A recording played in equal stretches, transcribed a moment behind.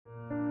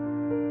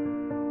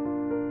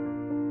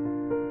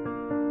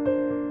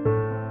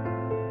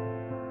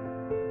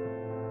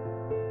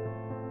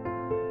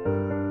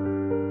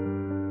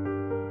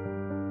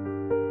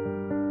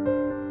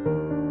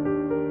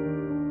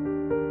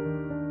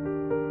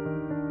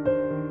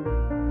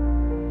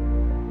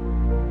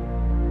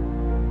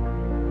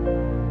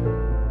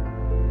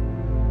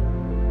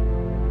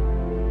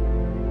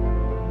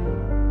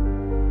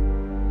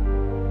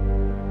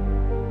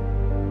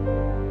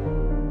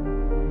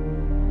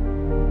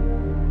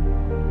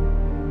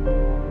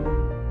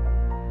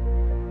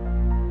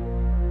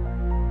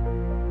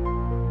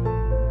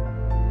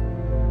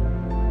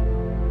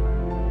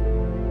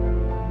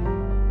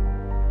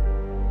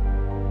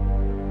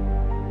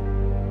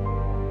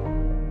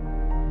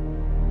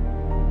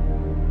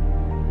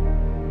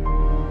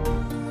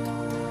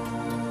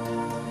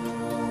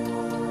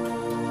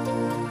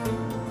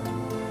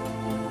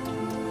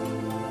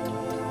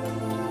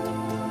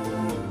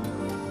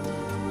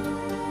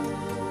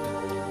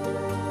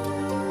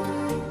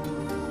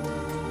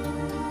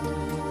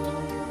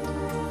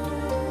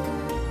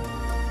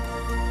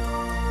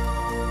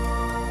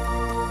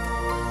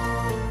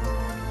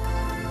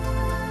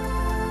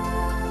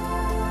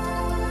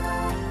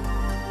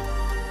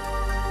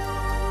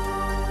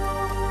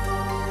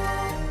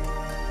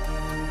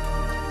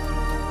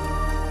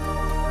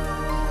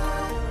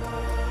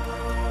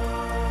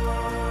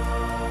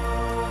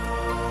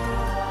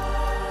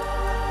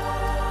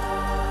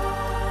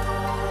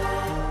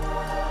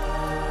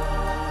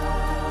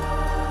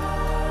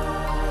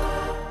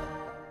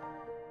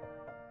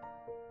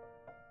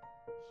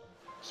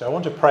So I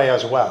want to pray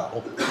as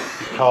well,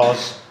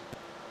 because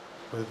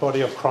with the body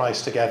of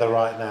Christ together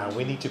right now,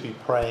 we need to be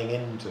praying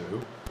into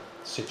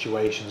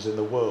situations in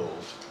the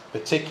world,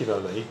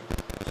 particularly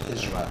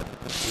Israel.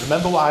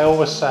 Remember what I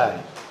always say,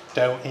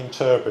 don't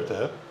interpret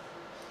it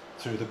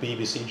through the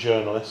BBC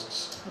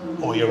journalists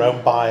or your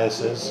own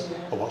biases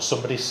or what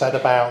somebody said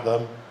about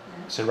them.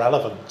 It's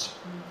irrelevant.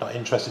 Not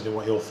interested in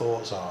what your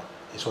thoughts are.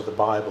 It's what the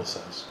Bible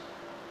says.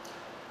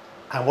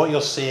 And what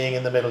you're seeing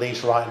in the Middle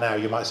East right now,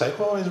 you might say,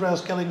 oh, Israel's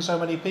killing so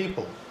many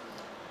people.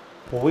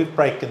 Well, we've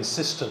prayed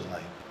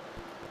consistently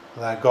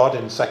that God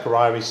in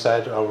Zechariah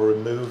said, I will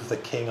remove the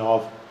king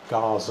of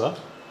Gaza.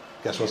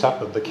 Guess what's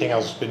happened? The king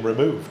has been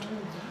removed.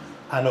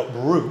 And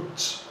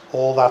uproot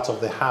all that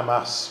of the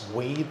Hamas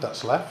weed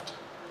that's left.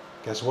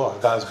 Guess what?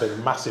 That has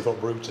been massive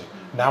uprooting.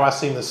 Now I've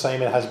seen the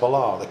same in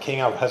Hezbollah. The king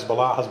of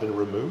Hezbollah has been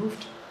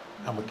removed,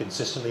 and we're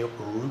consistently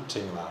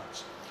uprooting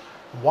that.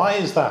 Why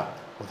is that?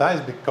 Well, that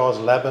is because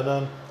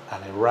Lebanon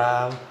and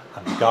Iran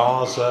and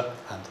Gaza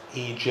and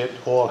Egypt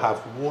all have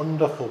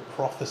wonderful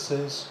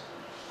prophecies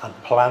and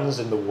plans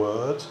in the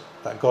Word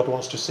that God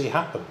wants to see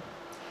happen.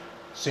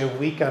 So if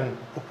we can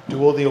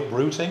do all the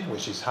uprooting,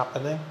 which is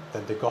happening,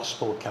 then the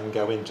gospel can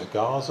go into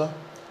Gaza,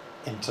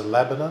 into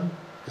Lebanon,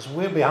 because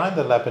we're behind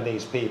the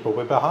Lebanese people,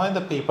 we're behind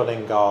the people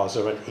in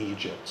Gaza and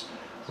Egypt.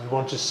 We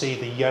want to see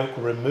the yoke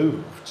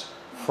removed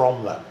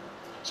from them.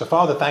 So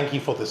Father, thank you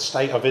for the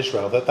state of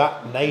Israel,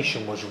 that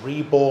nation was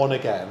reborn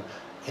again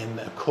in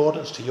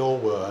accordance to your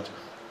word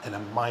in a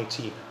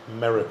mighty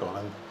miracle.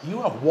 And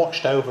you have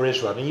watched over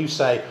Israel, and you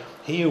say,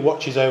 he who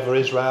watches over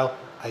Israel,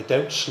 I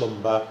don't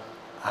slumber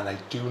and I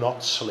do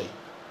not sleep.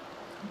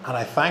 And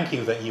I thank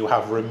you that you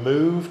have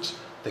removed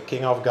the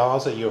king of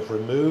Gaza, you have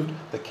removed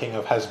the king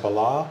of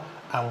Hezbollah,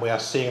 and we are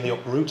seeing the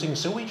uprooting.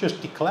 So we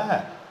just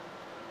declare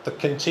the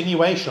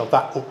continuation of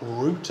that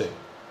uprooting.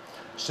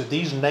 So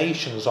these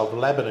nations of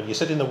Lebanon, you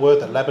said in the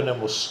word that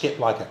Lebanon will skip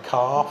like a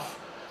calf,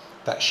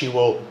 that she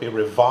will be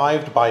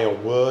revived by your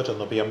word, and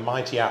there'll be a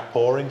mighty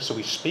outpouring. So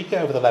we speak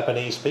over the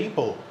Lebanese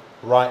people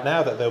right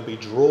now that they'll be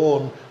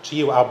drawn to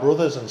you, our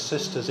brothers and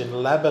sisters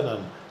in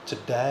Lebanon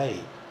today,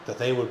 that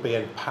they would be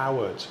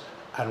empowered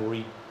and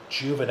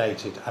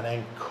rejuvenated and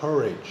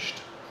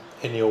encouraged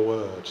in your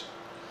word.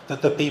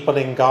 That the people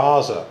in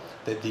Gaza,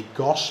 that the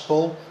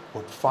gospel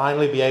would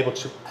finally be able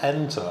to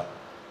enter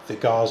the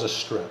Gaza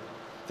Strip.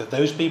 That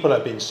those people who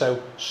have been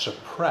so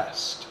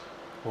suppressed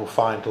will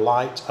find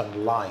light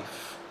and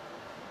life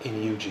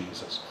in you,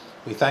 Jesus.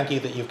 We thank you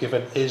that you've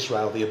given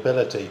Israel the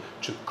ability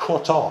to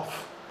cut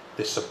off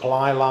the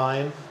supply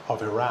line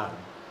of Iran.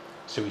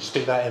 So we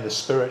speak that in the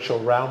spiritual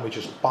realm. We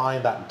just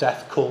bind that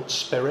death cult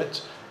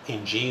spirit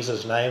in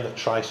Jesus' name that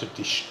tries to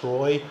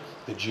destroy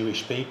the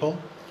Jewish people.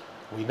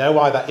 We know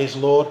why that is,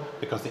 Lord,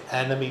 because the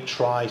enemy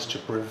tries to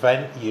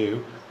prevent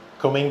you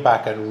coming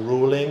back and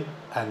ruling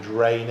and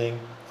reigning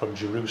from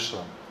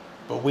Jerusalem.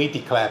 But we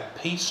declare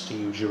peace to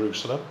you,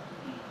 Jerusalem,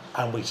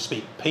 and we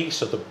speak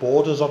peace at the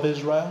borders of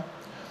Israel.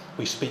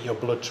 We speak your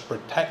blood to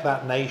protect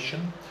that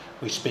nation.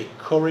 We speak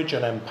courage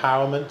and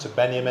empowerment to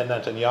Benjamin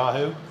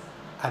Netanyahu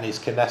and his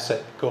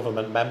Knesset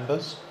government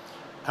members.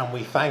 And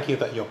we thank you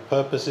that your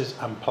purposes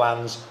and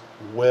plans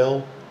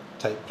will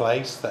take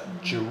place, that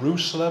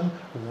Jerusalem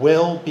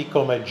will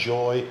become a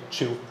joy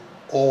to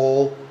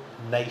all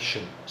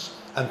nations.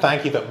 And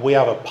thank you that we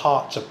have a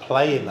part to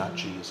play in that,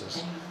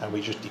 Jesus. And we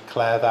just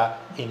declare that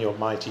in your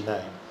mighty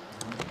name.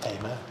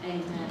 Amen.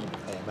 Amen.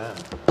 Amen.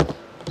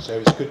 So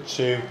it's good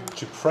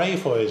to pray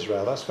for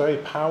Israel. That's very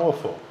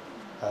powerful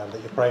that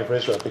you're praying for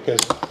Israel,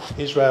 because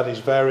Israel is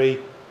very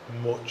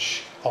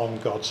much on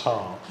God's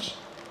heart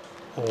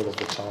all of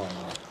the time.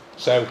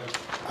 So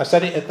I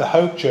said it at the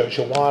Hope Church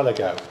a while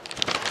ago.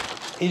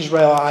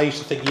 Israel, I used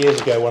to think years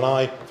ago when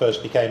I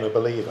first became a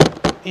believer,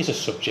 is a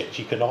subject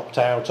you can opt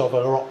out of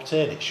or opt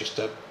in. It's just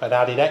an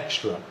added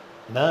extra.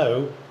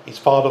 No, it's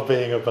part of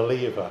being a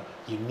believer.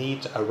 You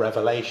need a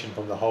revelation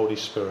from the Holy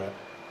Spirit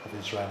of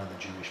Israel and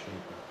the Jewish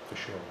people, for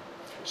sure.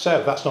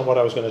 So that's not what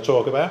I was going to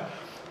talk about.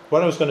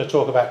 What I was going to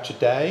talk about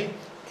today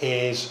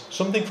is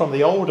something from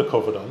the older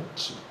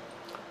covenant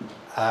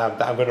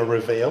that I'm going to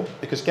reveal,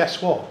 because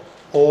guess what?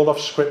 All of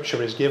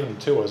Scripture is given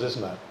to us,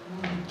 isn't it?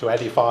 To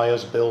edify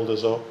us, build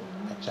us up,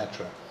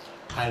 etc.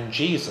 And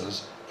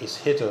Jesus is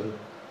hidden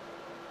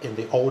in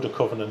the older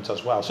covenant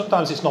as well.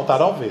 Sometimes it's not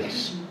that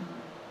obvious.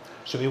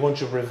 So we want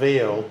to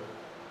reveal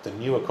the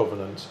newer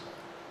covenant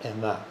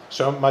in that.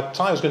 So my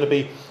title is going to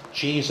be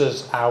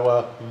Jesus,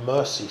 our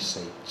mercy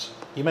seat.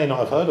 You may not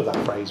have heard of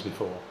that phrase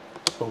before,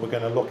 but we're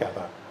going to look at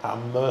that, our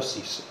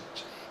mercy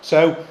seat.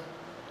 So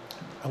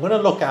I'm going to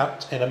look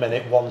at, in a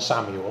minute, 1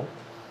 Samuel,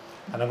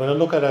 and I'm going to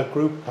look at a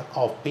group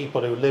of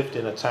people who lived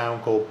in a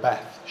town called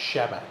Beth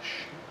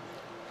Shemesh.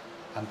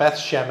 And Beth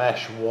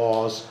Shemesh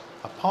was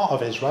a part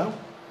of Israel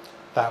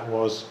that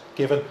was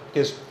given,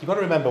 because you've got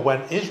to remember,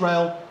 when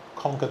Israel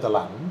conquered the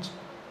land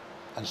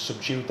and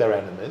subdued their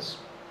enemies,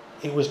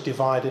 it was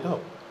divided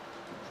up.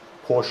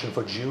 A portion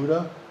for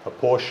Judah, a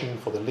portion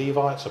for the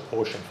Levites, a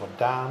portion for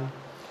Dan.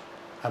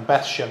 And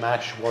Beth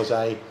Shemesh was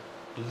a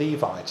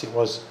Levite. It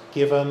was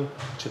given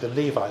to the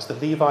Levites. The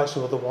Levites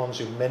were the ones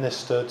who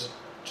ministered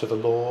to the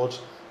Lord.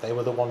 They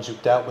were the ones who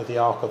dealt with the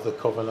Ark of the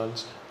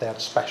Covenant. They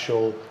had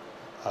special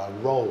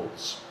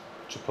roles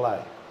to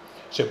play.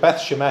 So Beth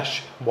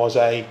Shemesh was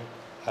a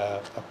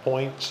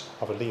point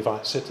of a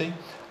Levite city,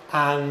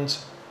 and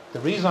the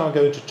reason I'm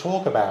going to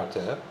talk about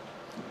it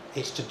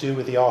is to do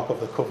with the Ark of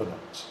the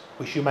Covenant,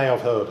 which you may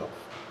have heard of.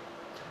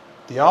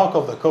 The Ark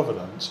of the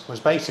Covenant was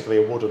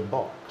basically a wooden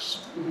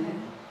box,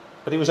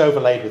 but it was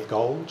overlaid with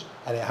gold,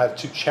 and it had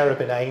 2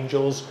 cherubim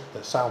angels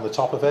that sat on the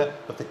top of it.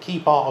 But the key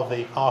part of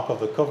the Ark of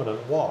the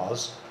Covenant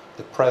was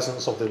the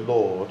presence of the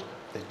Lord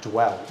that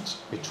dwelt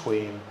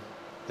between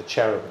the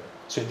cherubim.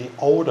 So in the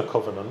older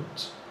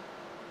covenant,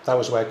 that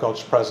was where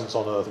God's presence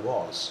on earth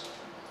was.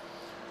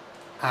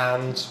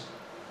 And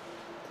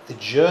the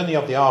journey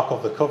of the Ark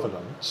of the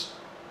Covenant,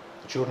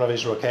 the children of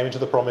Israel came into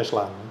the Promised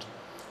Land,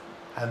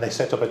 and they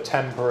set up a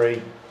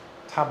temporary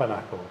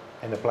tabernacle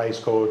in a place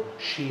called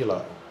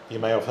Shiloh. You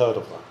may have heard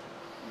of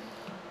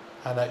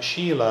that. And at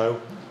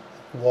Shiloh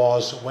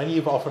was when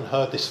you've often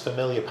heard this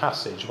familiar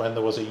passage when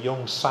there was a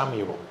young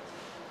Samuel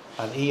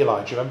and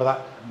Eli. Do you remember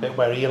that bit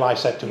where Eli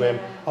said to him,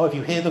 "Oh, if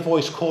you hear the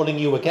voice calling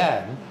you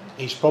again,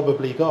 he's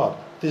probably God."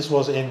 This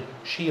was in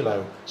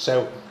Shiloh.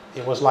 So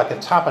it was like a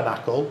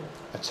tabernacle,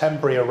 a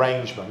temporary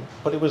arrangement,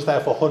 but it was there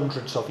for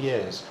hundreds of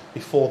years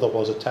before there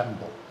was a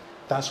temple.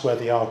 That's where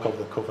the Ark of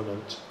the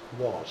Covenant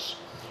was.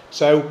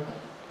 So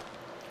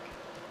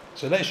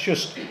let's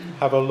just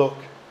have a look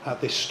at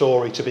this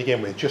story to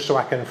begin with, just so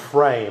I can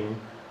frame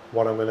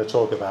what I'm going to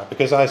talk about.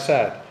 Because I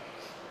said,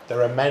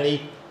 there are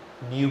many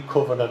new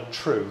covenant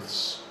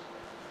truths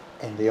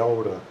in the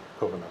older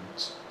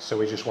covenant. So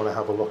we just want to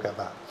have a look at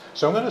that.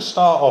 So I'm going to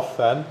start off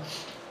then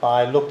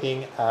by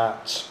looking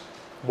at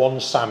 1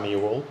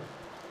 Samuel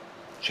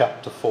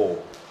chapter 4.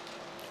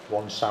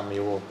 1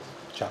 Samuel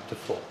chapter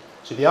 4.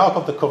 So the Ark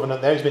of the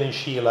Covenant there has been in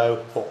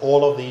Shiloh for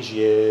all of these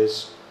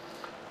years.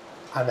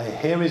 And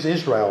here is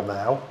Israel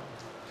now,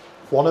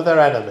 one of their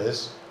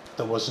enemies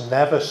that was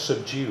never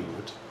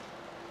subdued,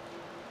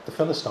 the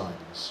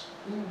Philistines.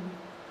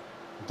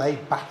 They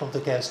battled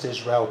against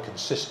Israel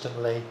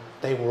consistently.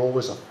 They were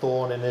always a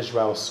thorn in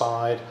Israel's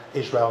side.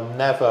 Israel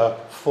never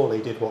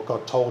fully did what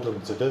God told them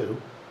to do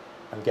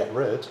and get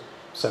rid,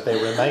 so they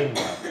remained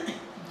there.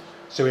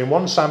 So in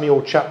 1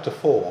 Samuel chapter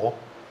 4,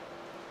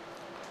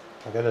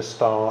 I'm going to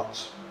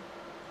start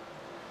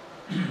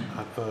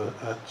at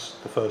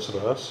the first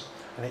verse.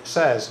 And it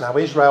says, "Now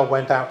Israel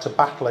went out to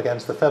battle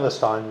against the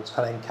Philistines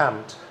and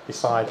encamped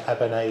beside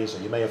Ebenezer."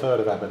 You may have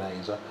heard of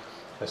Ebenezer.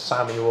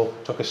 Samuel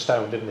took a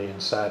stone, didn't he,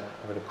 and said,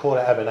 "I'm going to call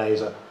it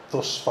Ebenezer.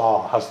 Thus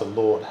far has the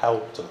Lord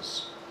helped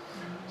us."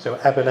 So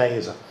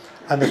Ebenezer.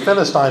 "And the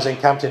Philistines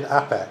encamped in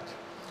Aphek.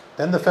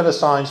 Then the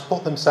Philistines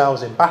put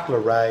themselves in battle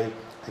array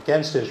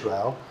against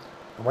Israel.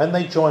 And when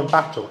they joined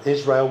battle,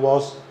 Israel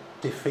was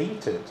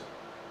defeated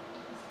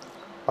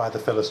by the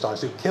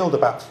Philistines, who killed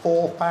about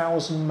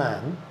 4,000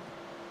 men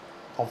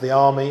of the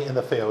army in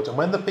the field. And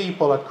when the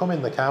people had come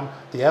in the camp,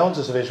 the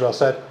elders of Israel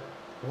said,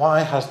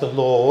 'Why has the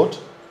Lord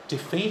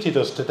defeated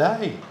us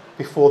today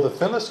before the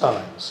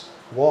Philistines?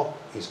 What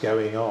is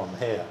going on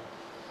here?'"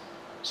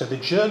 So the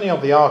journey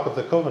of the Ark of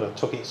the Covenant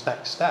took its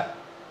next step.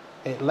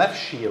 It left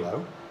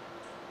Shiloh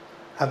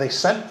and they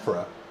sent for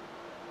it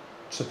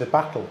to the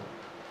battle.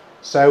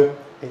 So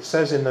it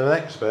says in the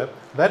next bit,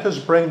 "Let us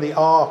bring the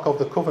Ark of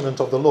the Covenant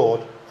of the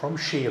Lord from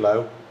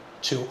Shiloh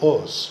to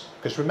us."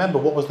 Because remember,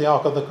 what was the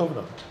Ark of the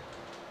Covenant?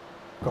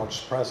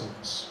 God's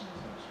presence.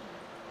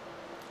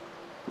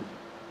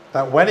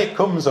 "That when it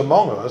comes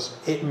among us,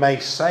 it may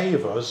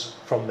save us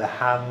from the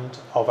hand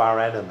of our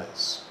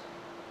enemies."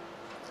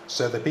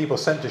 So the people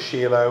sent to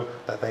Shiloh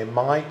that they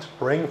might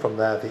bring from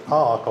there the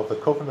Ark of the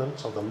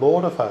Covenant of the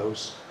Lord of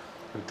hosts,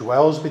 who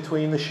dwells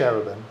between the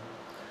cherubim.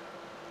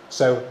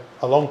 So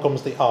along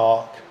comes the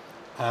Ark,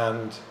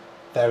 and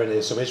there it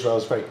is. So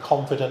Israel's very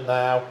confident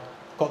now.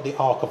 Got the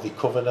Ark of the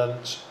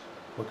Covenant.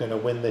 We're going to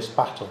win this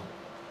battle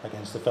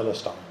against the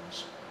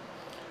Philistines.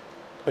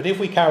 But if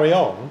we carry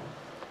on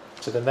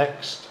to the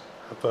next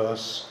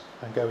verse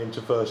and go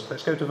into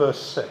let's go to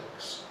verse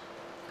 6.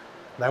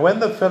 "Now when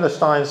the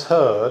Philistines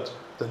heard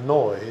the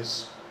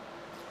noise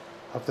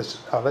of this,"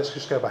 let's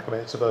just go back a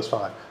minute to verse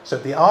 5. "So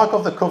the Ark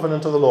of the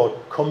Covenant of the Lord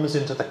comes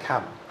into the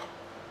camp,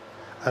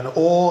 and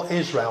all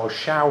Israel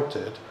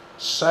shouted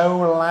so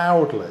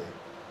loudly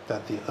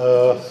that the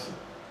earth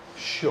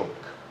shook."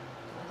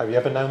 Have you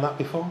ever known that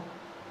before?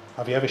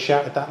 Have you ever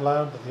shouted that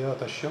loud that the earth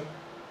has shook?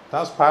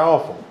 That's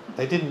powerful.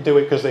 They didn't do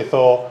it because they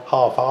thought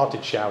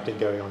half-hearted shouting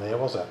going on here,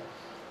 was it?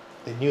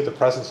 They knew the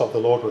presence of the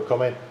Lord would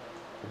come in.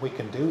 We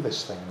can do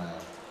this thing now.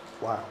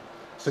 Wow.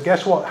 So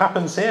guess what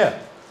happens here?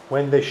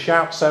 When they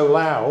shout so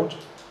loud,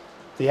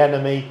 the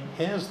enemy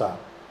hears that.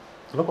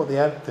 So look what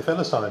the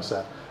Philistines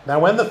said. "Now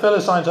when the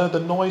Philistines heard the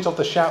noise of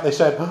the shout, they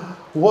said,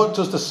 'What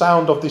does the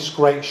sound of this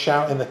great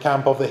shout in the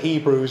camp of the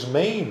Hebrews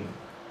mean?'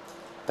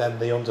 Then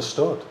they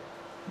understood.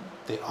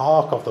 The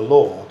Ark of the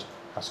Lord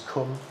has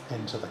come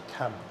into the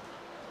camp."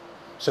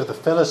 So the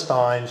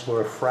Philistines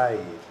were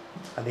afraid.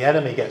 And the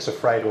enemy gets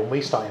afraid when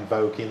we start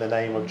invoking the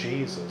name of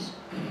Jesus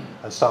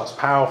and starts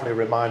powerfully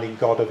reminding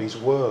God of his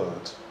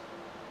word.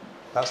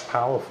 That's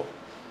powerful.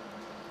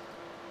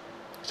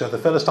 So the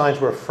Philistines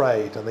were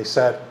afraid and they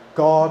said,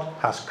 God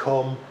has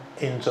come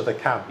into the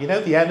camp. You know,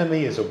 the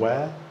enemy is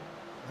aware.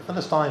 The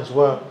Philistines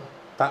weren't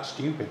that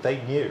stupid.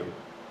 They knew.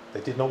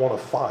 They did not want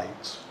to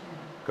fight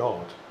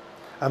God.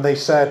 And they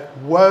said,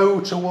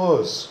 woe to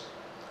us,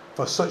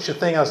 for such a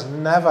thing has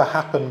never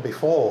happened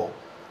before.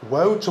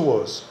 Woe to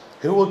us.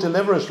 Who will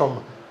deliver us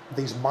from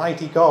these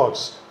mighty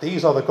gods?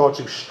 These are the gods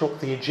who struck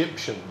the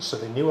Egyptians, so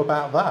they knew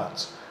about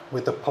that,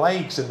 with the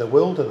plagues in the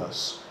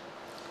wilderness.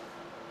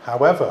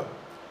 However,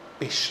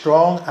 be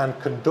strong and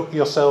conduct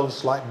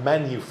yourselves like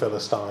men, you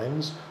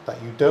Philistines,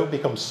 that you don't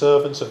become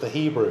servants of the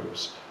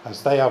Hebrews,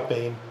 as they have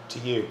been to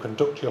you.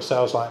 Conduct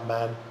yourselves like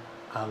men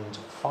and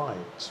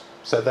fight.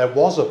 So there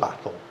was a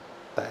battle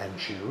that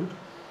ensued,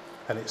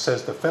 and it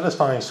says the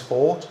Philistines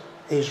fought,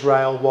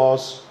 Israel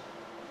was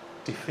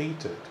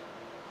defeated.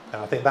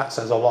 And I think that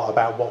says a lot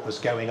about what was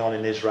going on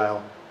in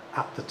Israel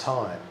at the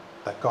time,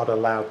 that God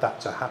allowed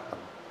that to happen.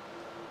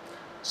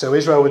 So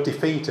Israel were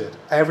defeated.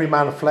 Every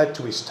man fled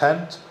to his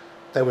tent.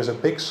 There was a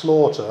big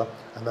slaughter,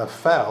 and there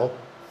fell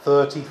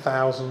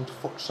 30,000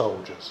 foot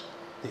soldiers.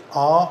 The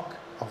ark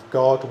of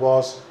God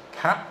was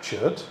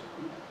captured,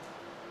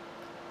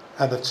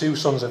 and the two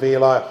sons of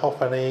Eli,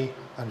 Hophni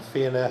and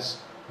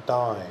Phinehas,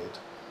 died.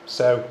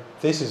 So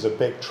this is a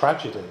big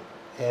tragedy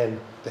in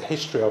the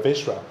history of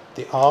Israel.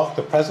 The ark,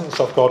 the presence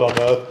of God on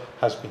earth,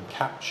 has been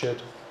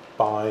captured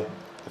by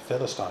the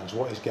Philistines.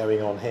 What is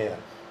going on here?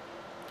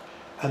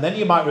 And then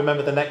you might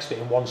remember the next bit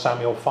in 1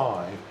 Samuel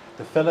 5.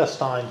 The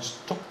Philistines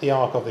took the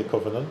Ark of the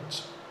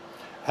Covenant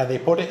and they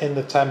put it in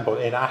the temple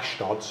in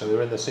Ashdod, so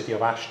they're in the city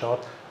of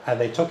Ashdod, and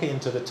they took it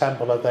into the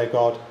temple of their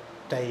god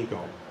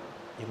Dagon.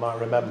 You might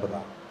remember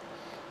that.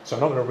 So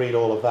I'm not going to read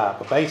all of that,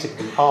 but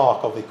basically the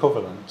Ark of the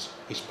Covenant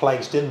is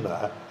placed in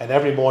there, and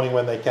every morning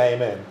when they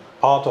came in,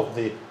 part of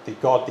the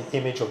god, the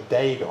image of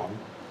Dagon,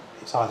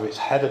 it's either its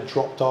head had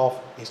dropped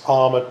off, its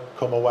arm had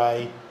come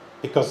away,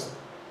 because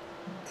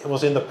it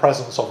was in the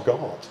presence of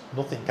God.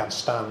 Nothing can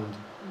stand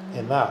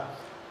in that.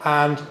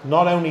 And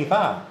not only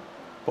that,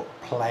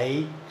 but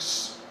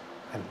plagues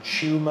and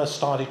tumours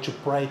started to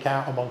break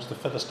out amongst the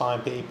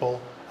Philistine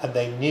people, and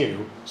they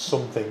knew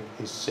something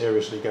is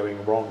seriously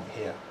going wrong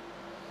here.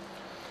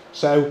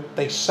 So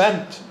they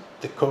sent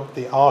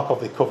the Ark of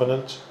the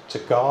Covenant to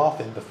Gath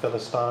in the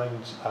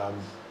Philistines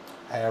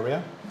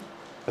area,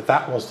 but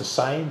that was the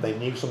same. They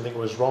knew something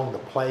was wrong. The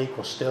plague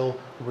was still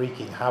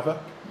wreaking havoc.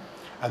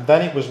 And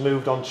then it was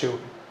moved on to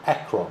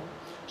Ekron.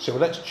 So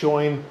let's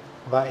join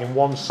that in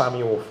 1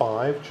 Samuel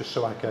 5, just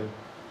so I can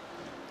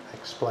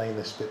explain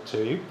this bit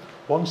to you.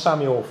 1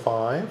 Samuel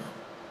 5,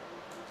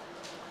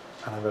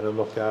 and I'm going to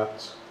look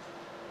at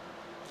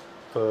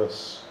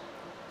verse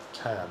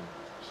 10.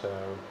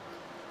 So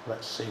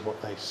let's see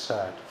what they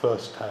said.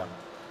 Verse 10.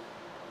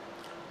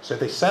 So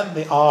they sent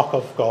the ark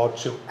of God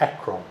to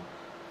Ekron.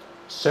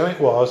 So it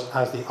was,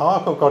 as the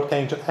ark of God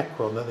came to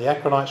Ekron, that the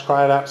Ekronites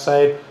cried out,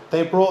 saying,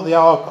 they brought the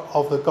ark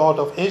of the God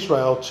of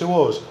Israel to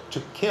us, to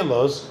kill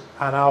us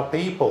and our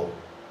people.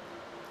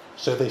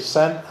 So they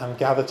sent and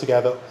gathered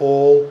together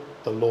all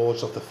the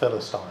lords of the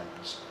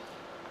Philistines.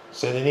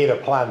 So they need a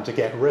plan to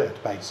get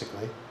rid,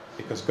 basically,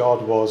 because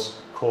God was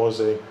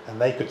causing,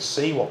 and they could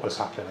see what was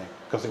happening,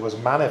 because it was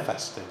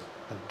manifesting,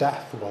 and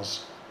death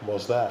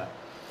was there.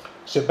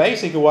 So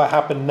basically what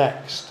happened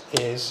next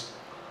is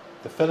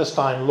the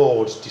Philistine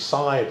lords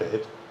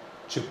decided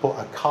to put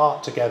a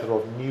cart together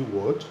of new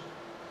wood,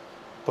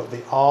 put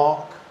the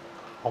ark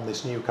on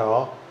this new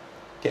cart,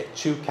 get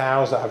 2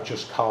 cows that have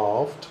just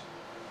calved,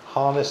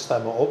 harness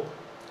them up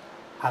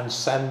and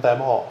send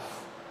them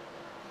off.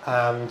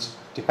 And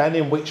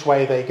depending which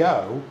way they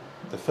go,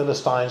 the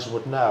Philistines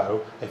would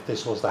know if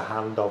this was the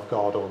hand of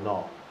God or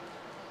not.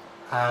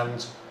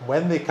 And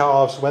when the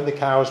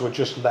cows were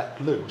just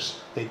let loose,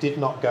 they did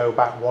not go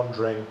back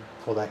wandering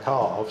for their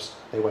calves.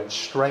 They went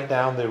straight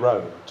down the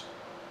road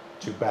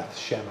to Beth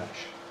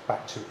Shemesh,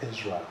 back to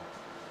Israel,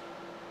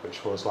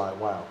 which was like,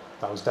 wow,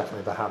 that was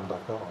definitely the hand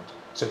of God.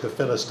 So the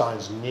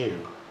Philistines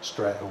knew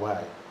straight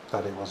away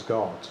that it was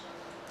God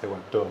who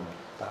had done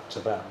that to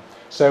them.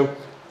 So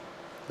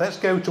let's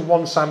go to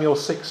 1 Samuel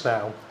 6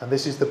 now, and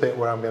this is the bit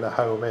where I'm going to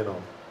home in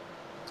on.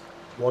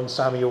 1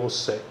 Samuel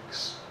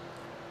 6,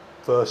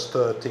 verse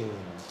 13.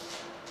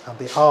 And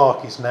the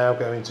ark is now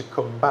going to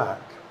come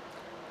back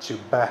to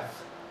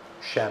Beth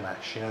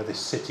Shemesh, this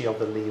city of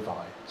the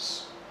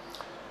Levites.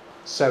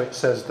 So it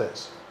says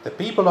this: the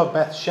people of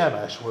Beth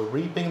Shemesh were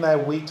reaping their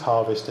wheat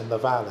harvest in the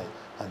valley,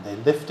 and they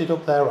lifted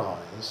up their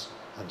eyes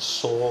and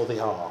saw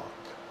the ark.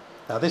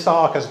 Now this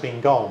ark has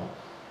been gone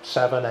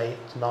 7, 8,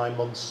 9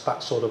 months,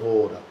 that sort of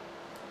order.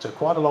 So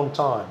quite a long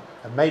time.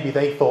 And maybe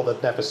they thought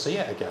they'd never see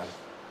it again,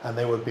 and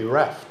they were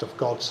bereft of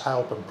God's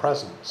help and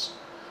presence.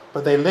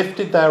 But they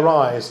lifted their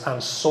eyes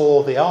and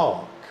saw the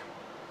ark,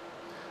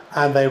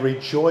 and they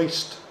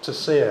rejoiced to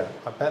see it.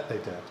 I bet they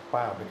did.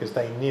 Wow, because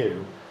they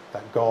knew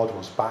that God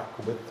was back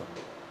with them.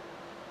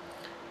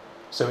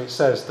 So it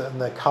says that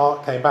the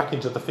cart came back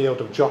into the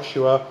field of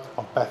Joshua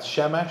of Beth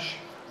Shemesh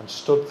and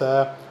stood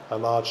there. A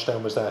large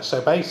stone was there.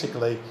 So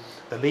basically,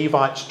 the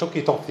Levites took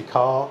it off the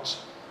cart,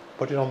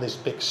 put it on this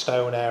big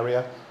stone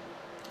area.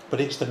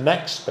 But it's the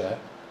next bit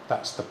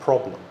that's the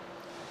problem.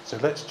 So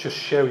let's just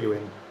show you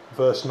in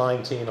verse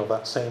 19 of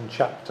that same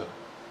chapter.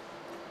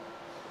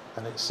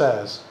 And it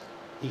says,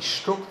 he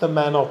struck the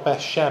men of Beth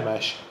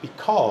Shemesh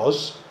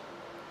because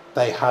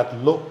they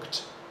had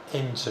looked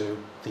into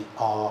the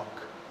ark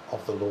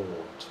of the Lord.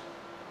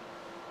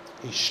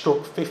 He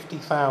struck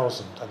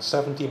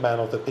 50,070 men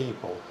of the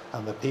people,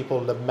 and the people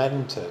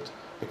lamented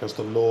because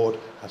the Lord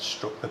had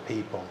struck the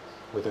people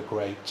with a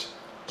great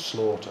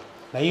slaughter.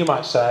 Now you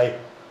might say,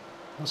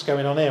 what's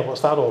going on here?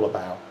 What's that all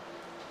about?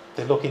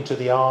 They look into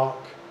the ark,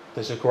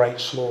 there's a great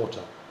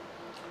slaughter.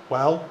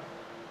 Well,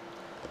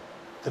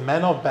 the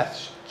men of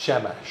Beth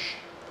Shemesh,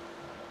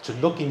 to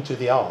look into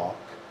the ark,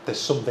 there's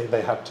something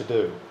they had to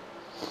do.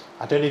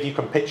 I don't know if you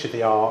can picture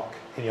the ark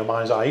in your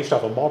mind's eye. I used to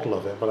have a model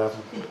of it, but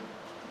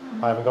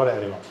I haven't got it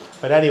anymore.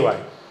 But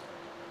anyway,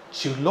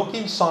 to look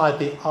inside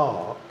the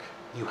ark,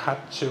 you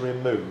had to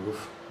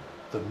remove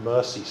the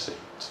mercy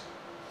seat.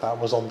 That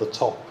was on the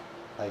top,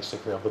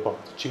 basically, of the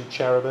box. The two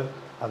cherubim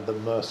and the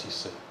mercy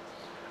seat.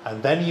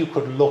 And then you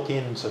could look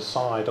into the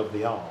side of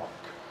the ark,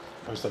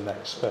 was the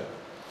next bit.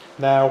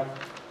 Now,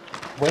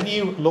 when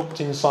you looked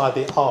inside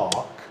the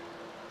ark,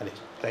 and it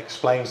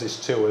explains this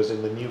to us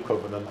in the New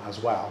Covenant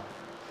as well,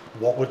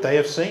 what would they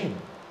have seen?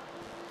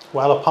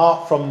 Well,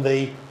 apart from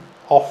the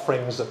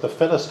offerings that the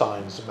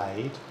Philistines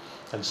made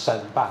and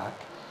sent back,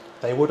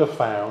 they would have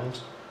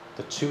found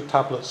the 2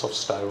 tablets of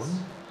stone.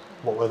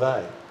 What were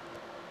they?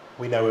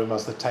 We know them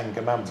as the 10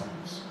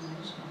 Commandments.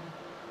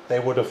 They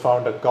would have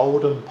found a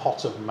golden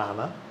pot of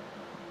manna.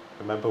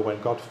 Remember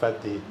when God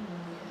fed the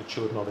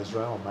children of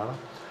Israel manna?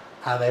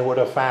 And they would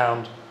have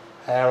found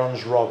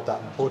Aaron's rod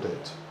that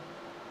budded.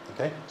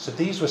 Okay? So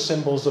these were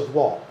symbols of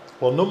what?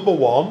 Well, number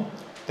one,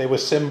 they were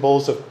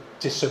symbols of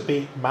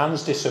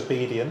man's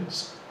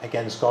disobedience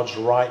against God's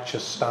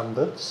righteous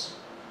standards.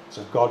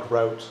 So God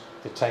wrote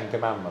the 10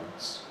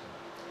 Commandments.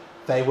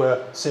 They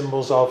were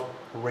symbols of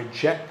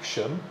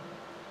rejection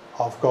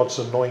of God's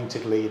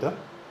anointed leader,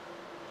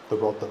 the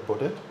rod that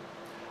budded.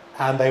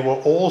 And they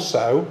were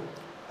also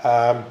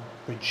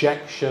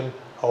rejection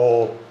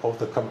of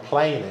the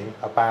complaining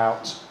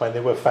about when they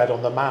were fed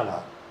on the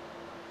manna.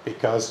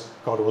 Because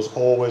God was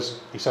always,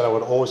 he said, I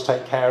would always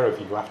take care of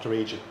you after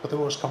Egypt. But there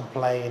was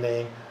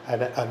complaining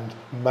and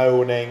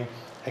moaning,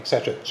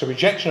 etc. So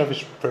rejection of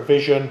his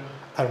provision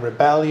and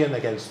rebellion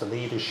against the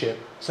leadership.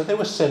 So they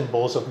were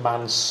symbols of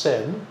man's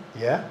sin,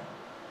 yeah,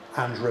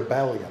 and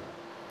rebellion.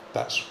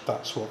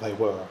 That's what they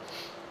were.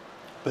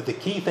 But the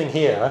key thing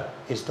here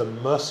is the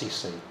mercy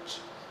seat.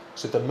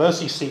 So the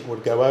mercy seat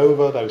would go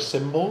over those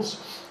symbols.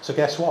 So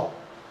guess what?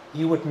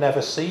 You would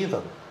never see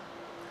them.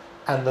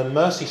 And the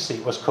mercy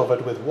seat was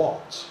covered with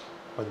what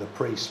when the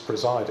priest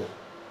presided?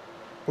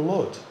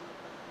 Blood.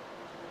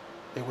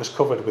 It was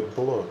covered with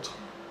blood.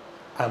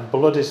 And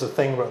blood is the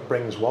thing that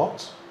brings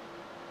what?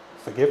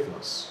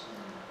 Forgiveness.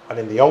 And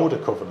in the older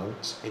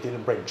covenant, it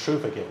didn't bring true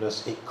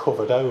forgiveness, it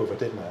covered over,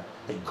 didn't it?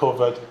 It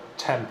covered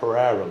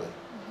temporarily.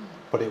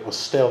 But it was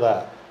still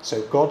there.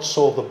 So God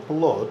saw the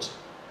blood,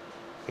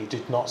 he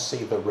did not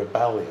see the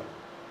rebellion.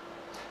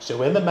 So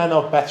when the men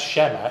of Beth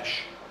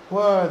Shemesh,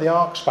 whoa, the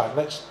ark's back,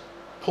 let's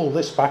pull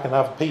this back and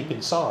have a peep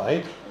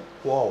inside.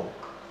 Whoa,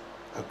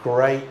 a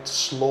great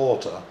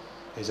slaughter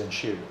is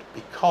ensued.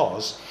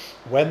 Because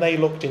when they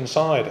looked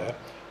inside it,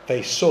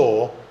 they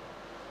saw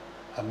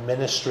a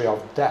ministry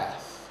of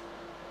death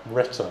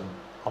written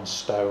on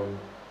stone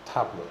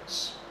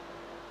tablets.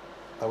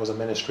 That was a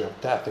ministry of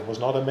death. It was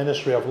not a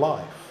ministry of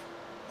life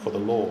for the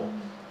law.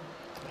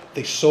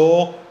 They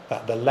saw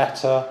that the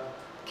letter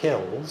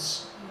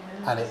kills,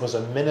 and it was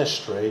a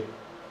ministry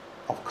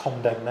of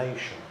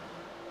condemnation.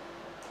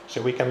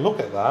 So we can look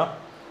at that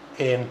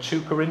in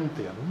 2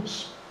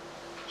 Corinthians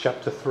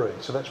chapter 3.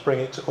 So let's bring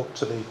it up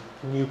to the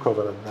New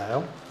Covenant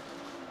now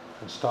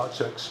and start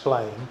to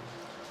explain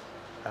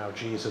how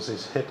Jesus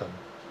is hidden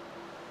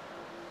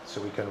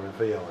so we can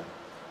reveal him.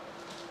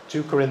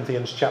 2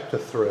 Corinthians chapter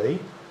 3. And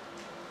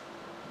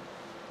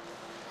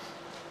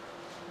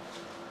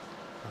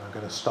I'm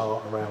going to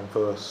start around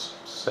verse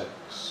 6.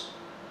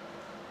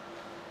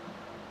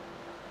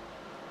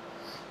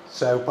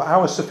 So, but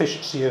our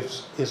sufficiency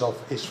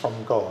is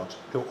from God,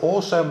 who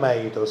also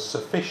made us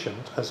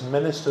sufficient as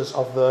ministers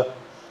of the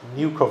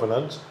new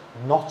covenant,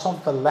 not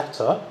of the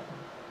letter,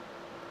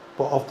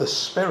 but of the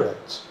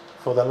Spirit.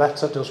 For the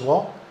letter does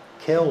what?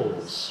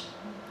 Kills.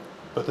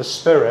 But the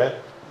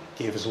Spirit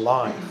gives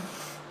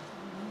life.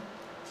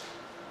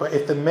 But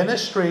if the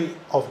ministry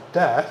of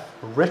death,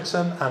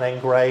 written and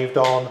engraved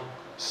on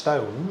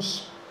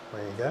stones,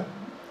 there you go,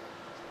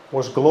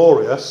 was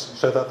glorious,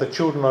 so that the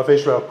children of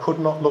Israel could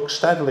not look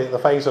steadily at the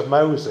face of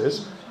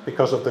Moses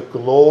because of the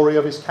glory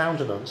of his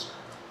countenance,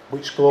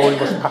 which glory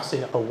was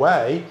passing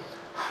away,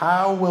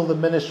 how will the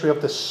ministry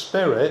of the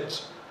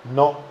Spirit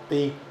not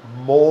be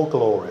more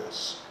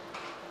glorious?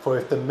 For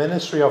if the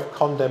ministry of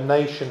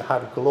condemnation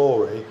had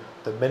glory,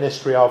 the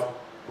ministry of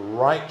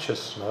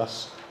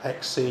righteousness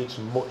exceeds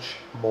much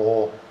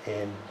more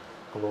in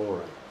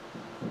glory.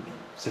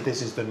 So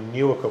this is the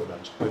newer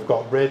covenant. We've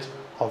got rid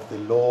of the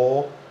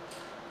law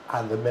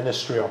and the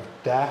ministry of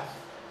death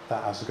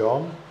that has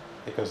gone,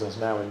 because there's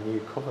now a new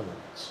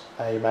covenant.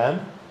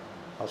 Amen?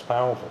 That's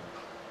powerful.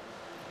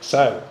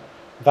 So,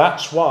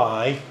 that's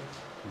why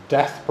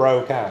death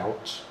broke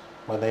out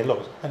when they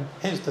looked. And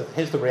here's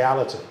the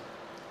reality.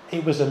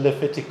 It was a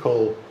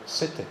Levitical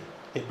city.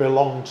 It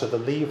belonged to the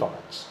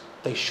Levites.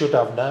 They should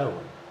have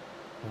known.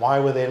 Why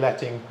were they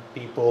letting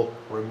people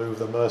remove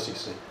the mercy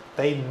seat?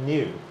 They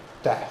knew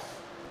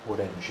death would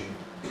ensue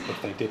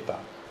if they did that.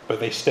 But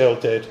they still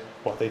did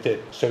what they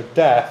did. So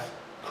death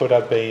could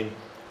have been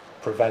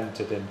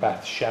prevented in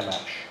Beth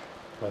Shemesh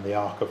when the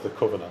Ark of the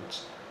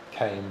Covenant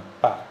came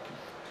back.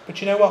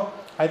 But you know what?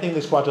 I think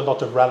there's quite a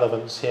lot of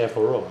relevance here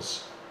for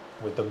us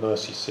with the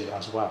mercy seat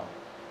as well.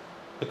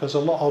 Because a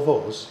lot of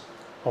us,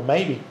 or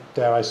maybe,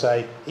 dare I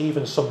say,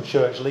 even some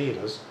church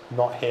leaders,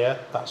 not here,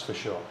 that's for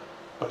sure,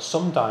 but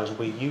sometimes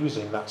we're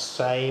using that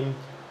same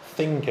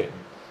thinking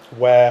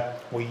where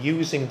we're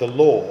using the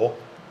law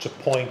to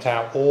point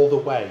out all the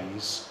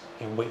ways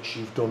in which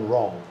you've done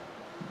wrong,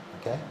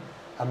 okay,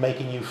 and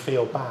making you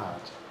feel bad.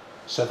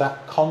 So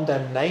that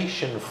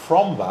condemnation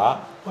from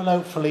that will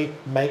hopefully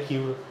make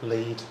you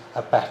lead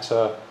a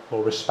better,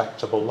 more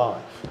respectable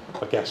life.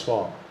 But guess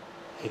what?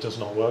 It does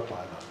not work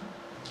like that.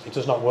 It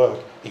does not work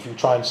if you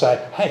try and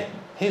say, hey,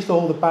 here's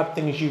all the bad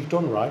things you've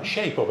done right,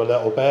 shape up a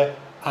little bit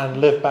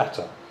and live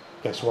better.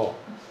 Guess what?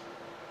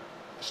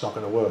 It's not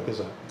going to work, is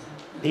it?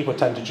 People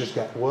tend to just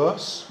get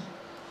worse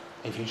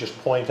if you just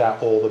point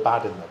out all the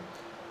bad in them.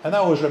 And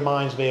that always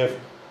reminds me of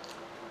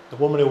the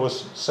woman who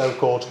was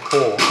so-called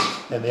caught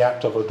in the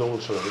act of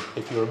adultery,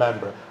 if you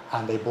remember,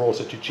 and they brought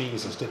her to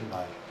Jesus, didn't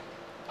they?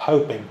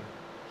 Hoping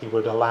he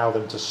would allow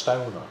them to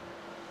stone her.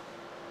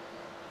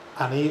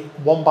 And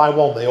one by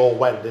one they all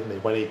went, didn't he?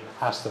 When he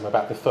asked them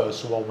about the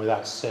first one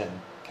without sin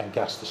can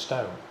cast the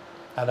stone.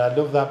 And I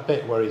love that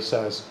bit where he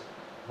says,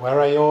 where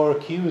are your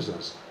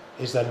accusers?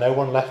 Is there no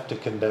one left to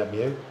condemn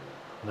you?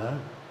 No,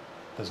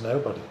 there's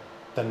nobody.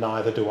 Then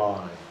neither do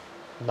I.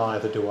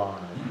 Neither do I.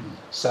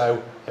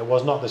 So it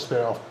was not the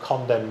spirit of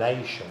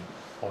condemnation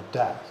or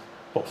death,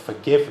 but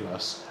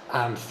forgiveness.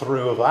 And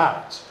through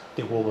that,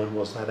 the woman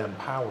was then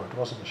empowered,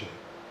 wasn't she?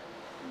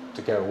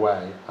 To go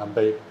away and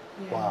be,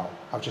 wow,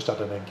 I've just had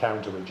an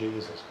encounter with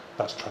Jesus.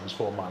 That's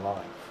transformed my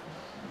life.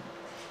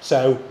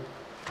 So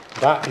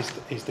that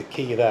is the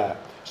key there.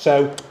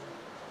 So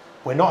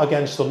we're not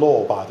against the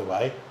law, by the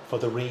way, for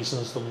the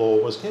reasons the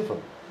law was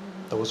given.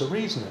 There was a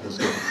reason it was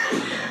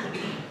given.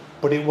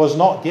 But it was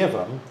not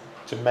given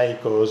to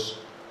make us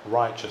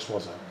righteous,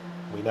 was it?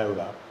 We know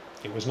that.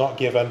 It was not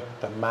given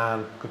that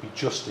man could be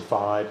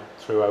justified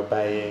through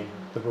obeying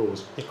the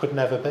rules. It could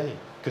never be.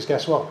 Because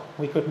guess what?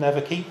 We could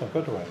never keep them,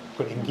 could we?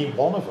 Couldn't even keep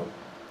one of them.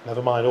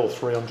 Never mind all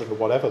 300 or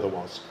whatever there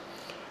was.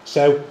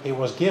 So it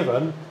was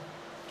given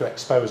to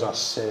expose our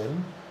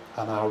sin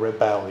and our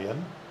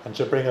rebellion and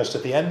to bring us to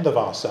the end of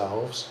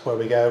ourselves where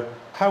we go,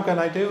 how can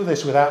I do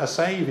this without a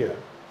saviour?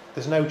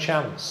 There's no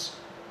chance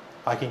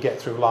I can get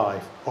through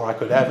life or I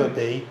could ever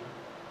be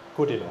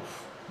good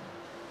enough.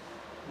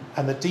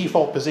 And the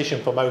default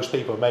position for most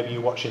people, maybe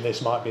you watching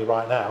this might be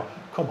right now,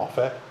 come off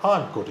it,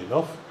 I'm good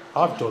enough,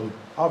 I've done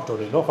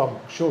enough, I'm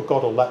sure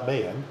God will let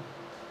me in.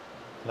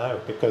 No,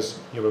 because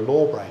you're a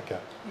lawbreaker.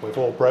 We've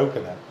all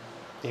broken it.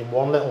 In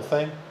one little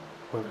thing,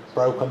 we've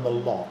broken the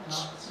lot.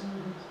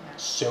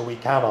 So we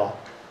cannot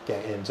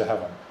get into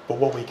heaven. But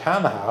what we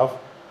can have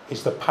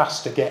is the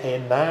pass to get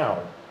in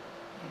now,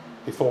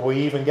 before we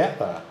even get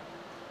there.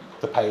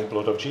 The paid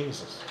blood of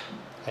Jesus.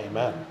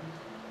 Amen.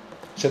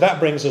 So that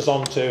brings us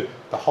on to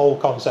the whole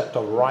concept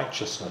of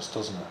righteousness,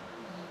 doesn't it?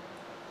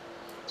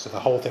 So the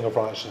whole thing of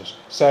righteousness.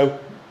 So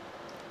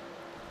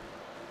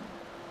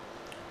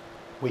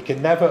we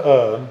can never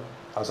earn,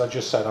 as I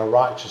just said, our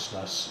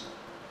righteousness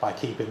by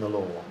keeping the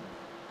law.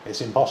 It's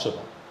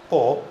impossible.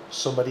 Or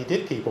somebody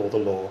did keep all the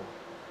law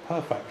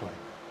perfectly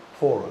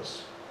for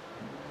us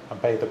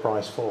and paid the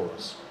price for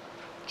us.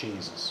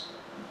 Jesus.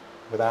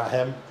 Without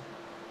him,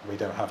 we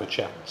don't have a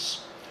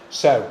chance.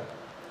 So,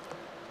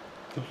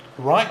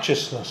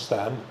 righteousness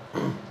then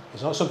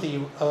is not something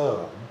you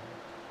earn,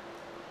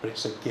 but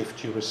it's a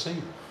gift you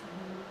receive.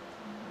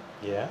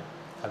 Yeah?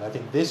 And I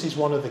think this is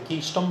one of the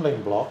key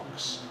stumbling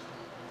blocks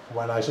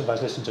when I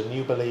sometimes listen to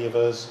new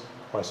believers,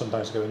 or I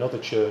sometimes go in other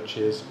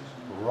churches.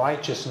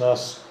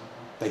 Righteousness,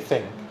 they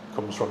think,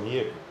 comes from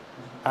you,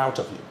 out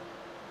of you.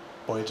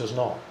 But it does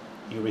not.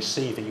 You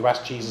receive it. You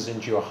ask Jesus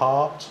into your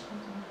heart.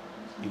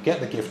 You get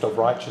the gift of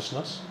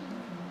righteousness.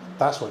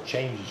 That's what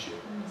changes you.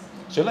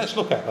 So let's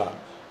look at that.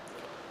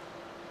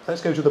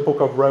 Let's go to the book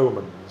of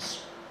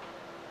Romans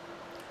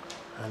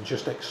and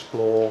just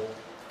explore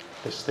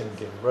this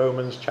thinking.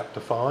 Romans chapter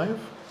 5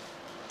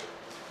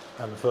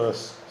 and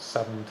verse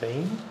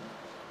 17.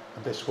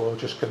 And this will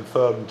just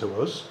confirm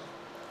to us.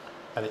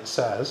 And it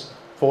says,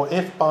 for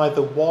if by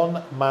the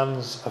one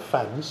man's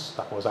offence,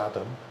 that was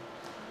Adam,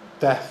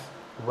 death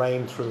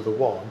reigned through the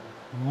one,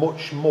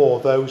 much more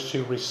those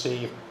who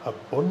receive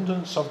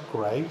abundance of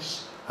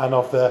grace and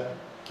of the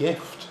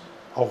gift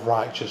of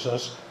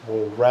righteousness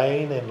will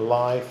reign in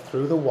life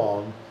through the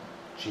one,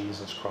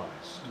 Jesus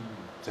Christ.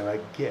 So a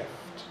gift.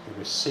 You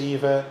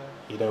receive it,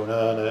 you don't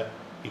earn it,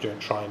 you don't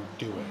try and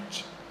do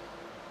it.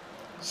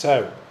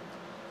 So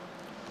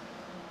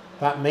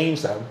that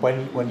means that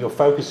when your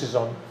focus is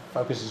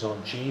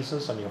on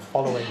Jesus and you're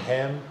following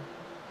him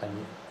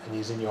and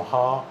he's in your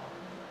heart,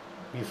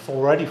 you've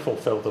already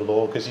fulfilled the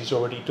law because he's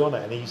already done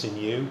it and he's in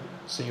you,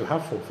 so you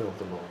have fulfilled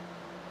the law.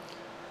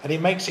 And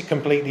it makes it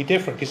completely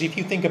different, because if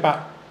you think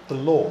about the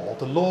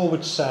law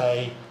would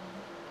say,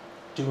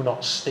 do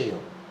not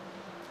steal.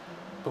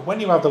 But when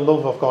you have the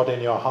love of God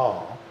in your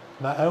heart,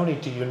 not only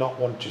do you not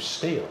want to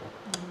steal,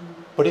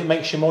 but it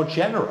makes you more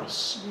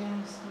generous.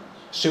 Yes.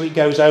 So it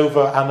goes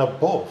over and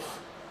above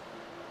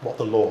what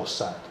the law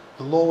said.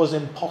 The law was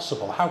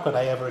impossible. How could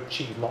I ever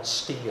achieve not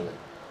stealing?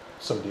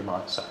 Somebody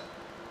might say.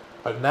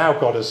 But now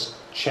God has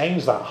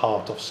changed that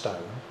heart of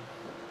stone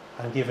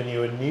and given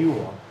you a new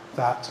one,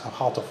 that a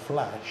heart of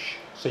flesh.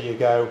 So you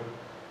go,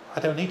 I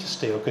don't need to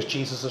steal because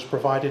Jesus has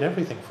provided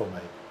everything for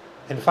me.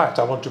 In fact,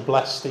 I want to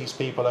bless these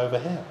people over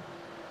here.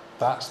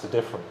 That's the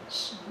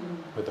difference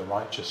with the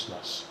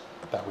righteousness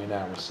that we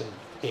now receive.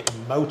 It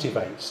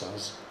motivates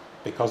us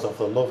because of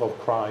the love of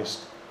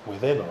Christ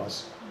within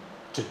us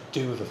to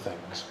do the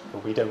things,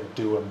 but we don't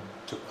do them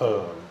to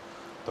earn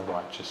the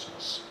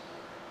righteousness.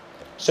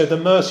 So the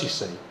mercy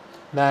seat.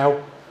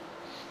 Now,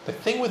 the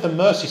thing with the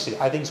mercy seat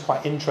I think is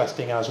quite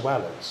interesting as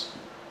well is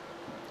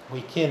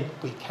we can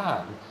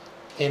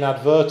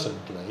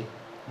inadvertently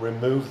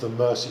remove the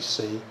mercy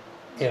seat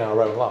in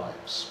our own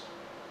lives.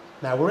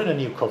 Now, we're in a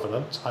new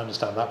covenant, I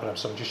understand that, but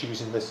I'm just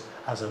using this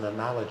as an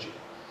analogy.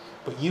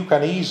 But you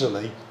can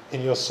easily,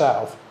 in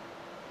yourself,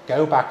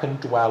 go back and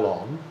dwell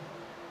on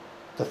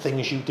the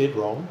things you did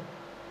wrong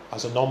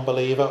as a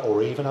non-believer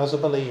or even as a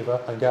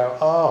believer and go,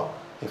 oh,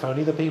 if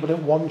only the people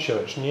in one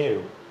church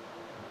knew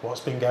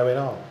what's been going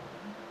on.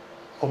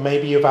 Or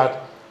maybe you've had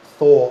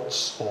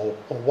thoughts or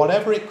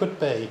whatever it could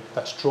be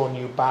that's drawn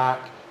you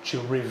back to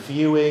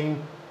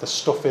reviewing the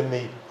stuff in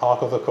the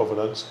Ark of the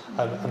Covenant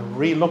and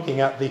re-looking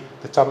at the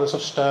tablets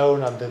of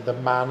stone and the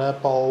manna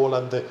bowl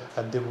and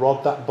the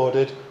rod that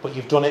budded, but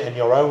you've done it in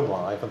your own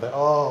life and think,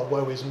 oh,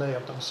 woe is me,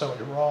 I've done so much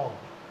wrong.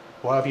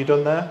 What have you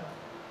done there?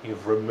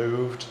 You've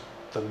removed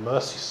the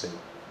mercy seat.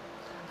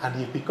 And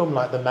you've become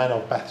like the men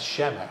of Beth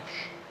Shemesh,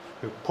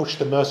 who pushed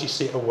the mercy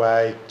seat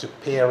away to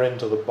peer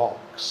into the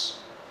box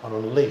and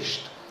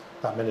unleashed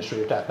that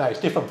ministry of death. Now, it's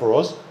different for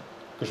us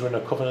because we're in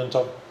a covenant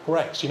of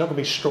grace. You're not going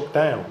to be struck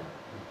down.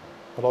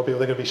 A lot of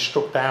people are going to be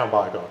struck down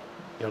by God.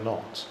 You're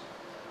not.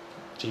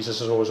 Jesus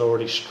has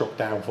already struck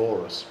down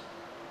for us.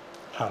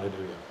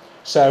 Hallelujah.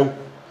 So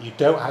you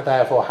don't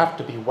therefore have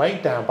to be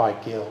weighed down by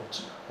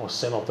guilt or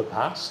sin of the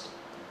past,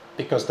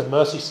 because the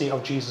mercy seat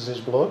of Jesus'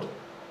 blood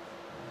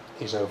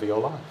is over your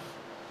life.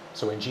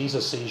 So when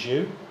Jesus sees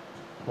you,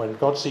 when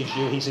God sees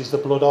you, he sees the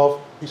blood of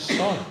his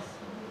Son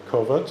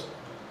covered.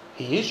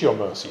 He is your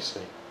mercy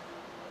seat.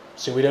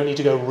 So we don't need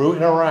to go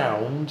rooting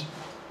around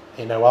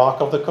in our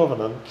Ark of the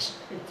Covenant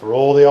for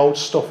all the old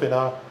stuff in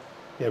our...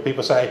 You know,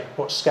 people say,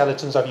 what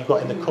skeletons have you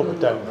got in the cupboard,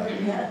 don't they?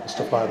 And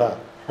stuff like that.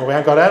 Well, we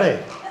haven't got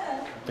any,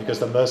 because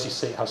the mercy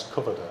seat has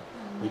covered it.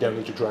 We don't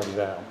need to drag it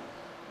down.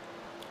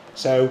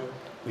 So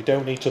we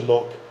don't need to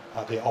look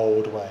at the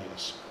old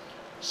ways.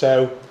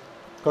 So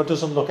God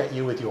doesn't look at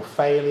you with your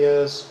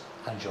failures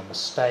and your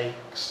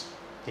mistakes.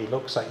 He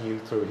looks at you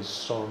through his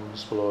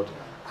Son's blood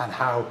and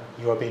how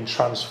you are being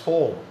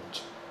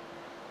transformed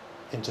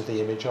into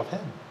the image of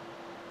him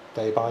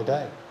day by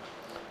day.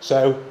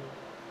 So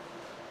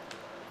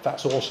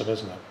that's awesome,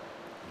 isn't it?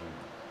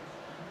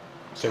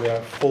 So we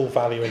have full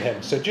value in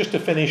him. So just to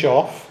finish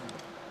off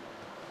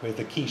with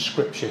the key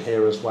scripture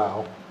here as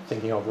well,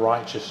 thinking of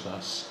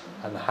righteousness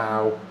and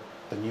how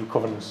the new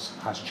covenant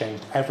has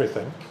changed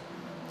everything.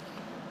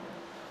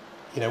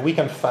 You know, we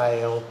can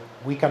fail,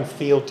 we can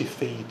feel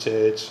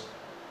defeated,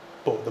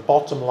 but the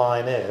bottom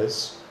line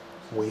is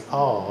we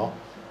are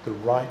the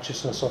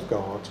righteousness of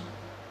God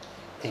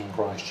in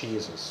Christ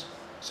Jesus.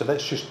 So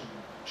let's just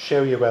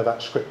show you where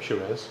that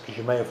scripture is, because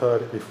you may have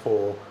heard it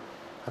before.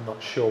 I'm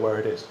not sure where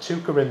it is.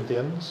 2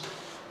 Corinthians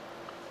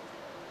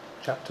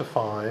chapter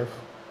 5.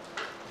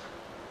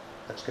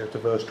 Let's go to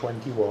verse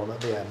 21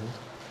 at the end.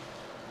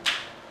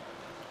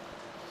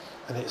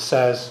 And it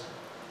says,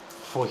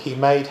 for he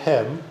made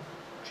him,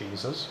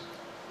 Jesus,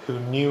 who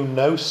knew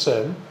no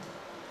sin,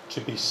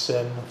 to be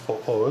sin for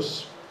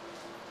us,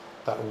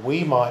 that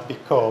we might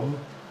become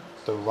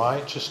the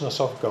righteousness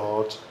of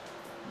God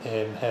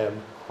in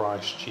him,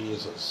 Christ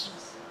Jesus.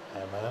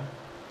 Amen.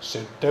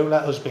 So don't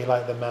let us be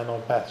like the men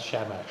on Beth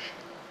Shemesh.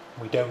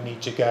 We don't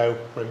need to go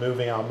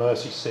removing our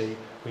mercy seat.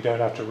 We don't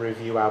have to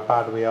review how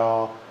bad we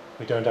are.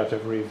 We don't have to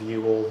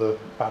review all the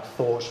bad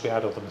thoughts we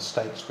had or the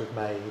mistakes we've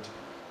made.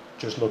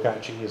 Just look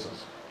at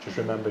Jesus. Just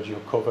remember you're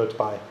covered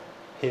by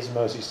his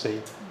mercy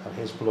seat and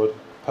his blood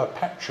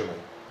perpetually.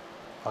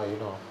 Are you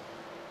not?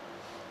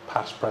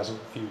 Past, present,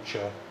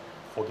 future,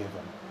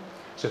 forgiven.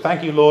 So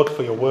thank you, Lord,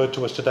 for your word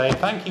to us today. And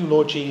thank you,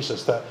 Lord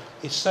Jesus, that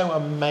it's so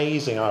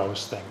amazing, I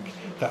always think,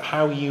 that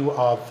how you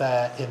are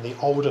there in the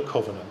older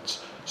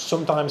covenant,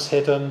 sometimes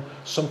hidden,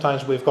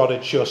 sometimes we've got to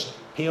just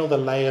peel the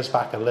layers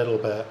back a little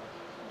bit.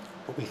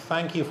 But we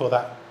thank you for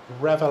that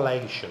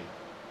revelation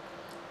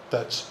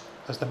that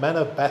as the men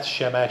of Beth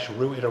Shemesh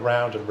rooted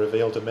around and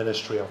revealed a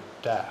ministry of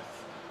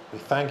death, we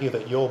thank you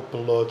that your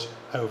blood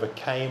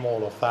overcame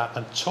all of that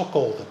and took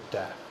all the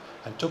death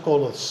and took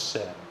all of the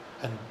sin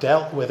and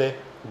dealt with it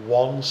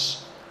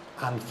once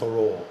and for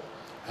all.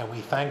 And we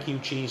thank you,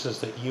 Jesus,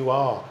 that you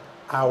are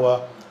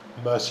our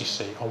mercy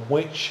seat on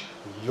which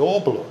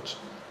your blood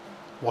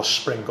was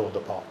sprinkled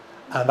upon.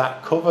 And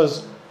that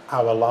covers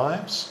our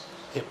lives.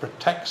 It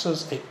protects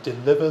us, it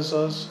delivers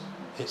us,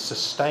 it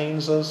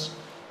sustains us,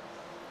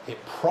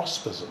 it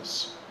prospers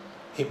us.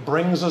 It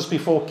brings us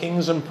before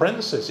kings and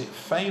princes. It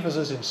favours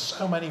us in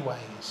so many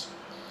ways.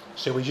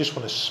 So we just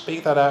want to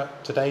speak that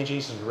out today,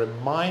 Jesus, and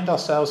remind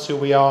ourselves who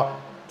we are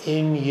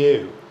in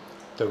you,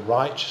 the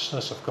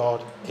righteousness of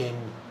God in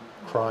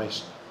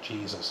Christ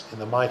Jesus. In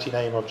the mighty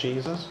name of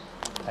Jesus,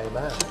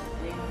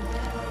 amen.